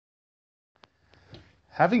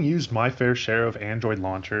Having used my fair share of Android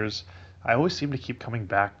launchers, I always seem to keep coming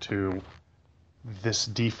back to this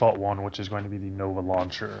default one, which is going to be the Nova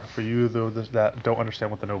launcher. For you, though, that don't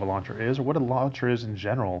understand what the Nova launcher is or what a launcher is in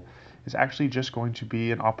general, is actually just going to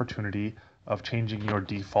be an opportunity of changing your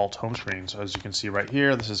default home screen. So as you can see right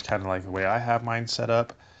here, this is kind of like the way I have mine set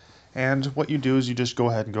up. And what you do is you just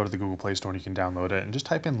go ahead and go to the Google Play Store and you can download it and just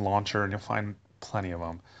type in launcher and you'll find plenty of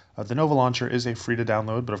them. The Nova launcher is a free to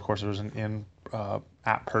download, but of course there's an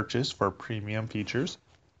in-app purchase for premium features.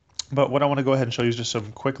 But what I want to go ahead and show you is just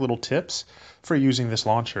some quick little tips for using this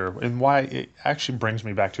launcher and why it actually brings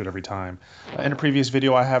me back to it every time. In a previous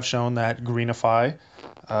video, I have shown that Greenify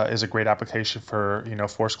is a great application for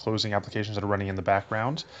force closing applications that are running in the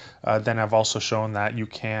background. Then I've also shown that you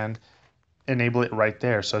can enable it right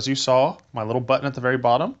there. So as you saw, my little button at the very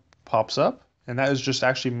bottom pops up, and that is just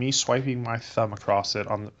actually me swiping my thumb across it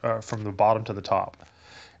on from the bottom to the top.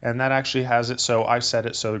 And that actually has it so I set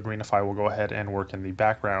it so the Greenify will go ahead and work in the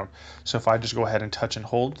background. So if I just go ahead and touch and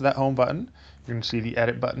hold that home button, you can see the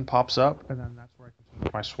edit button pops up, and then that's where I can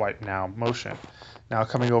change my swipe now motion. Now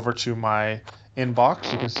coming over to my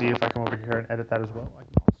inbox, you can see if I come over here and edit that as well, I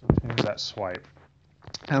can also change that swipe.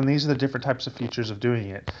 And these are the different types of features of doing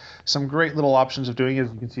it. Some great little options of doing it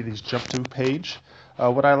is you can see these jump to page.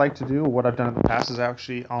 What I like to do, what I've done in the past, is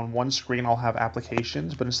actually on one screen I'll have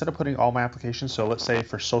applications, but instead of putting all my applications, so let's say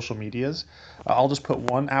for social medias, I'll just put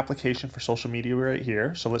one application for social media right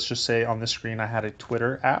here. So let's just say on this screen I had a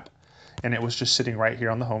Twitter app, and it was just sitting right here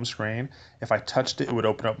on the home screen. If I touched it, it would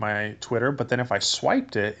open up my Twitter, but then if I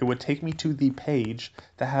swiped it, it would take me to the page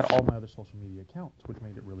that had all my other social media accounts, which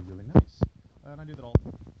made it really, really nice. And I do that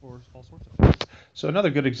for all sorts of things. So another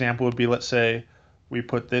good example would be, let's say we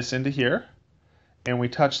put this into here, and we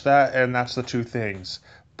touch that, and that's the two things.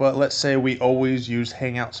 But let's say we always use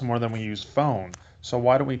Hangouts more than we use phone. So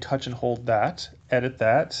why don't we touch and hold that, edit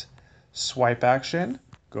that, swipe action,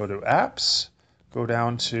 go to apps, go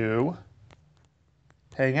down to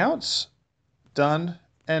Hangouts, done,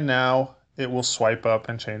 and now it will swipe up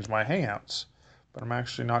and change my Hangouts. But I'm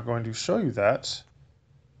actually not going to show you that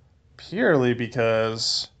purely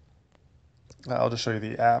because I'll just show you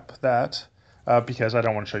the app because I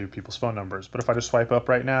don't want to show you people's phone numbers. But if I just swipe up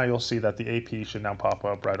right now, you'll see that the AP should now pop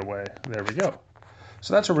up right away. There we go.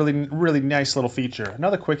 So that's a really, really nice little feature.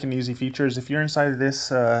 Another quick and easy feature is if you're inside of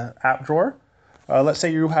this app drawer, let's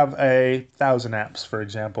say you have 1,000 apps, for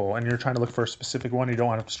example, and you're trying to look for a specific one. You don't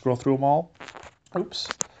want to scroll through them all. Oops.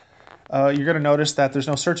 You're going to notice that there's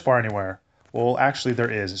no search bar anywhere. Well, actually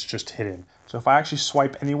there is. It's just hidden. So if I actually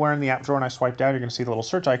swipe anywhere in the app drawer and I swipe down, you're going to see the little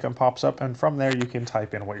search icon pops up, and from there you can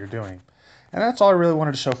type in what you're doing. And that's all I really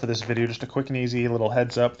wanted to show for this video, just a quick and easy little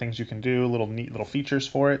heads up, things you can do, little neat little features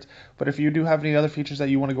for it. But if you do have any other features that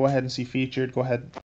you want to go ahead and see featured, go ahead